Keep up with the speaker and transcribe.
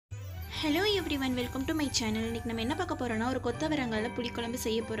Hello everyone, welcome to my channel. இன்னைக்கு நம்ம என்ன பார்க்க போறோம்னா ஒரு கொத்தவரங்கால புளி குழம்பு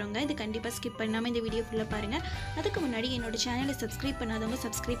செய்ய போறோங்க. இது கண்டிப்பா ஸ்கிப் பண்ணாம இந்த வீடியோ ஃபுல்லா பாருங்க. அதுக்கு முன்னாடி என்னோட சேனலை Subscribe பண்ணாதவங்க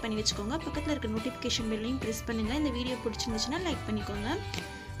Subscribe பண்ணி வெச்சுக்கோங்க. பக்கத்துல இருக்க நோட்டிஃபிகேஷன் பெல்லையும் பிரஸ் பண்ணுங்க. இந்த வீடியோ பிடிச்சிருந்துச்சுனா லைக் பண்ணிக்கோங்க.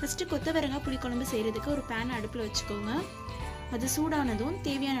 ஃபர்ஸ்ட் கொத்தவரங்காய் புளி குழம்பு செய்யிறதுக்கு ஒரு pan அடுப்புல வெச்சுக்கோங்க. அது சூடானதும்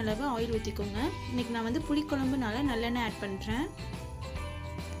தேவையான அளவு ஆயில் ஊத்திக்கோங்க. இன்னைக்கு நான் வந்து புளி குழம்புனால நல்லெண்ணெய் ஆட் பண்றேன்.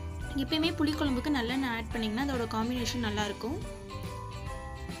 எப்பவுமே புளி குழம்புக்கு நல்லெண்ணெய் ஆட் பண்ணீங்கன்னா அதோட காம்பினேஷன் நல்லா இருக்கும்.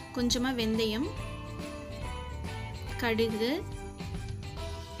 கொஞ்சமா வெந்தயம், கடுகு,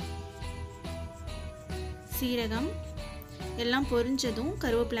 சீரகம் எல்லாம் பொரிஞ்சதும்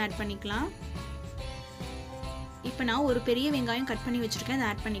கருவேப்பிலை ஆட் பண்ணிக்கலாம். இப்போ நான் ஒரு பெரிய வெங்காயம் கட் பண்ணி வச்சிருக்கேன், அதை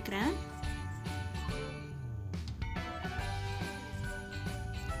ஆட் பண்ணிக்கிறேன்.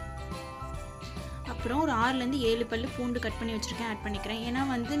 அப்புறம் ஒரு 6 ல இருந்து 7 பல்லு பூண்டு கட் பண்ணி வச்சிருக்கேன், ஆட் பண்ணிக்கிறேன். ஏன்னா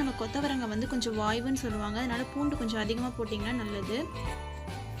வந்து நம்ம கொத்தவரங்காய் வந்து கொஞ்சம் வாய்வுன்னு சொல்லுவாங்க, அதனால பூண்டு கொஞ்சம் அதிகமாக போட்டிங்கன்னா நல்லது.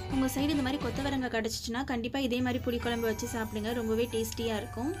 உங்கள் சைடு இந்த மாதிரி கொத்தவரங்காய் கிடச்சிச்சின்னா கண்டிப்பாக இதே மாதிரி புளிக்குழம்பு வச்சு சாப்பிடுங்க, ரொம்பவே டேஸ்டியாக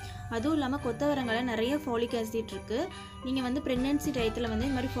இருக்கும். அதுவும் இல்லாமல் கொத்தவரங்காயில் நிறைய ஃபாலிக் ஆசிட் இருக்குது. நீங்கள் வந்து ப்ரெக்னென்சி டயத்தில் வந்து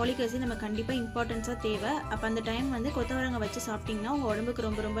இந்த மாதிரி ஃபாலிக் ஆசிட் நம்ம கண்டிப்பாக இம்பார்ட்டன்ஸாக தேவை. அப்போ அந்த டைம் வந்து கொத்தவரங்காய் வச்சு சாப்பிட்டிங்கன்னா உங்கள் உடம்புக்கு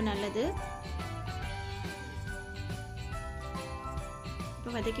ரொம்ப ரொம்ப நல்லது. இப்போ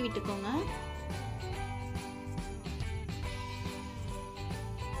வதக்கி விட்டுக்கோங்க.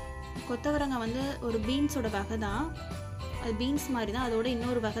 கொத்தவரங்காய் வந்து ஒரு பீன்ஸோட வகை தான், அது பீன்ஸ் மாதிரி தான், அதோட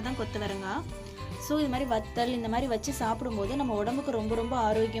இன்னொரு வகை தான் கொத்தவரங்காய். ஸோ இது மாதிரி வத்தல் இந்த மாதிரி வச்சு சாப்பிடும்போது நம்ம உடம்புக்கு ரொம்ப ரொம்ப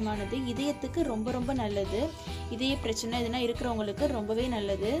ஆரோக்கியமானது, இதயத்துக்கு ரொம்ப ரொம்ப நல்லது. இதய பிரச்சனை இதெல்லாம் இருக்கிறவங்களுக்கு ரொம்பவே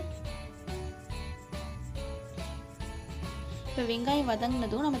நல்லது. இப்போ வெங்காயம்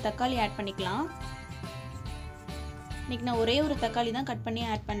வதங்கினதும் நம்ம தக்காளி ஆட் பண்ணிக்கலாம். இன்னைக்கு நான் ஒரே ஒரு தக்காளி தான் கட் பண்ணி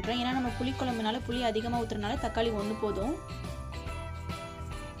ஆட் பண்ணுறேன், ஏன்னா நம்ம புளி குழம்புனால புளி அதிகமாக ஊற்றுறதுனால தக்காளி ஒன்று போதும்.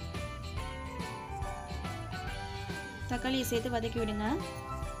 தக்காளியை சேர்த்து வதக்கி விடுங்க.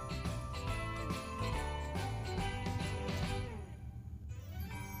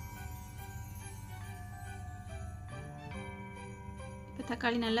 இப்போ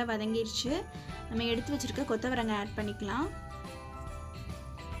தக்காளி நல்லா வதங்கிருச்சு. நம்ம எடுத்து வச்சிருக்க கொத்தவரங்காய் ஆட் பண்ணிக்கலாம்.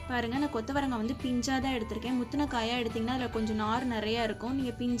 பாருங்க, நான் கொத்தவரங்காய் வந்து பிஞ்சா தான் எடுத்திருக்கேன். முத்தின காயா எடுத்தீங்கன்னா அதில் கொஞ்சம் நார் நிறையா இருக்கும்.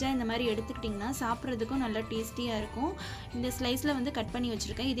 நீங்கள் பிஞ்சா இந்த மாதிரி எடுத்துக்கிட்டிங்கன்னா சாப்பிட்றதுக்கும் நல்லா டேஸ்டியாக இருக்கும். இந்த ஸ்லைஸில் வந்து கட் பண்ணி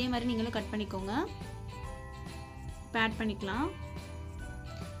வச்சுருக்கேன், இதே மாதிரி நீங்களும் கட் பண்ணிக்கோங்க. ஆட் பண்ணிக்கலாம்.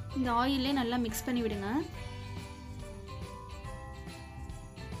 இந்த ஆயிலே நல்லா மிக்ஸ் பண்ணி விடுங்க.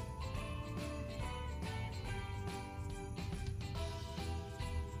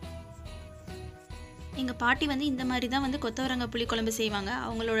 எங்கள் பாட்டி வந்து இந்த மாதிரி தான் வந்து கொத்தவரங்காய் புளி குழம்பு செய்வாங்க.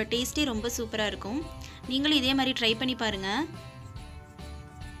 அவங்களோட டேஸ்ட்டே ரொம்ப சூப்பராக இருக்கும். நீங்களும் இதே மாதிரி ட்ரை பண்ணி பாருங்கள்.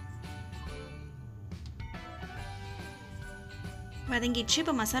 வதங்கிடுச்சு.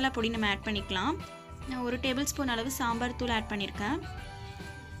 இப்போ மசாலா பொடி நம்ம ஆட் பண்ணிக்கலாம். நான் 1 டேபிள் ஸ்பூன் அளவு சாம்பார் தூள் ஆட் பண்ணியிருக்கேன்.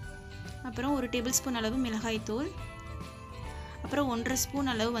 அப்புறம் 1 டேபிள் ஸ்பூன் அளவு மிளகாய் தூள், அப்புறம் 1.5 ஸ்பூன்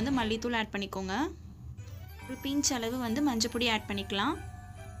அளவு வந்து மல்லித்தூள் ஆட் பண்ணிக்கோங்க. ஒரு பிஞ்ச் அளவு வந்து மஞ்சள் பொடி ஆட் பண்ணிக்கலாம்.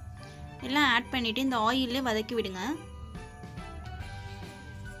 எல்லாம் ஆட் பண்ணிவிட்டு இந்த ஆயிலே வதக்கி விடுங்க.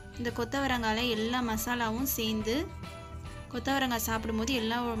 இந்த கொத்தவரங்காயில் எல்லா மசாலாவும் சேர்ந்து கொத்தவரங்காய் சாப்பிடும்போது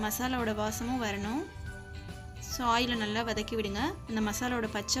எல்லா மசாலாவோட வாசமும் வரணும். ஸோ ஆயிலை நல்லா வதக்கி விடுங்க, அந்த மசாலாவோட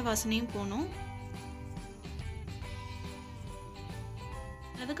பச்சை வாசனையும் போகணும்.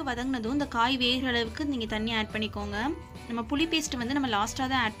 அளவுக்கு வதங்கினதும் இந்த காய் வேகிற அளவுக்கு நீங்கள் தண்ணி ஆட் பண்ணிக்கோங்க. நம்ம புளி பேஸ்ட் வந்து நம்ம லாஸ்ட்டாக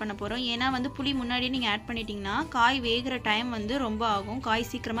தான் ஆட் பண்ண போகிறோம், ஏன்னா வந்து புளி முன்னாடியே நீங்கள் ஆட் பண்ணிட்டீங்கன்னா காய் வேகிற டைம் வந்து ரொம்ப ஆகும், காய்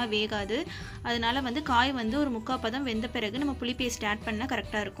சீக்கிரமாக வேகாது. அதனால வந்து காய் வந்து ஒரு 3/4 பதம் வெந்த பிறகு நம்ம புளி பேஸ்ட் ஆட் பண்ணால்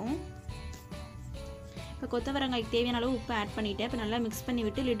கரெக்டாக இருக்கும். இப்போ கொத்தவரங்காய்க்கு தேவையான அளவு உப்பு ஆட் பண்ணிவிட்டேன். இப்போ நல்லா மிக்ஸ் பண்ணி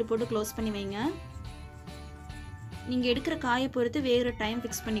விட்டு லிட்டு போட்டு க்ளோஸ் பண்ணி வைங்க. நீங்கள் எடுக்கிற காயை பொறுத்து வேகிற டைம்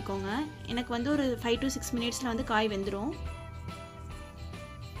ஃபிக்ஸ் பண்ணிக்கோங்க. எனக்கு வந்து ஒரு 5 to 6 மினிட்ஸில் வந்து காய் வெந்துடும்.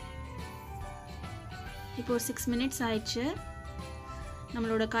 இப்போ ஒரு 6 மினிட்ஸ் ஆயிடுச்சு.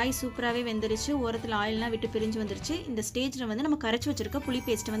 நம்மளோட காய் சூப்பராகவே வெந்துருச்சு, ஓரத்தில் ஆயிலெலாம் விட்டு பிரிஞ்சு வந்துருச்சு. இந்த ஸ்டேஜில் வந்து நம்ம கரைச்சி வச்சுருக்க புளி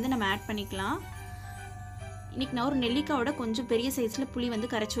பேஸ்ட்டை வந்து நம்ம ஆட் பண்ணிக்கலாம். இன்றைக்கி நான் ஒரு நெல்லிக்காயோட கொஞ்சம் பெரிய சைஸில் புளி வந்து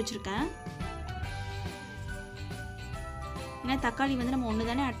கரைச்சி வச்சுருக்கேன். ஏன்னா தக்காளி வந்து நம்ம ஒன்று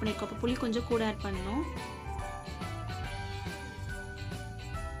தானே ஆட் பண்ணியிருக்கோம், அப்போ புளி கொஞ்சம் கூட ஆட் பண்ணணும்.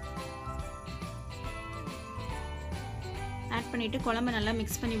 ஆட் பண்ணிவிட்டு குழம்பு நல்லா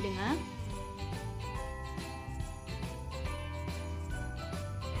மிக்ஸ் பண்ணி விடுங்க.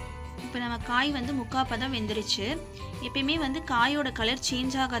 இப்போ நம்ம காய் வந்து 3/4 பதம் வெந்துருச்சு. எப்பயுமே வந்து காயோட கலர்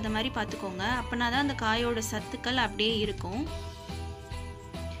சேஞ்ச் ஆகாத மாதிரி பார்த்துக்கோங்க, அப்படின்னா தான் அந்த காயோட சத்துக்கள் அப்படியே இருக்கும்.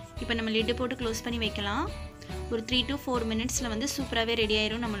 இப்போ நம்ம லிட்டு போட்டு க்ளோஸ் பண்ணி வைக்கலாம். ஒரு 3 to 4 மினிட்ஸில் வந்து சூப்பராகவே ரெடி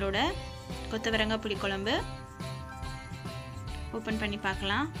ஆயிரும் நம்மளோட கொத்தவரங்காய் புளி குழம்பு. ஓப்பன் பண்ணி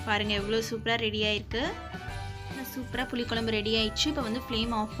பார்க்கலாம். பாருங்கள் எவ்வளோ சூப்பராக ரெடி ஆயிருக்கு. சூப்பராக புளிக்குழம்பு ரெடி ஆயிடுச்சு. இப்போ வந்து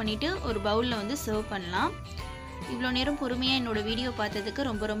ஃப்ளேம் ஆஃப் பண்ணிவிட்டு ஒரு பவுலில் வந்து சர்வ் பண்ணலாம். இவ்வளோ நேரம் பொறுமையாக என்னோடய வீடியோ பார்த்ததுக்கு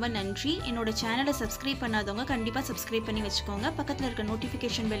ரொம்ப ரொம்ப நன்றி. என்னோடய சேனலை சப்ஸ்கிரைப் பண்ணாதவங்க கண்டிப்பாக சப்ஸ்கிரைப் பண்ணி வச்சுக்கோங்க. பக்கத்தில் இருக்க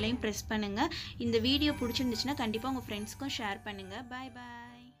நோட்டிஃபிகேஷன் பெல்லையும் ப்ரெஸ் பண்ணுங்கள். இந்த வீடியோ பிடிச்சிருந்துச்சுன்னா கண்டிப்பாக உங்கள் ஃப்ரெண்ட்ஸ்க்கும் ஷேர் பண்ணுங்கள். பாய் பாய்.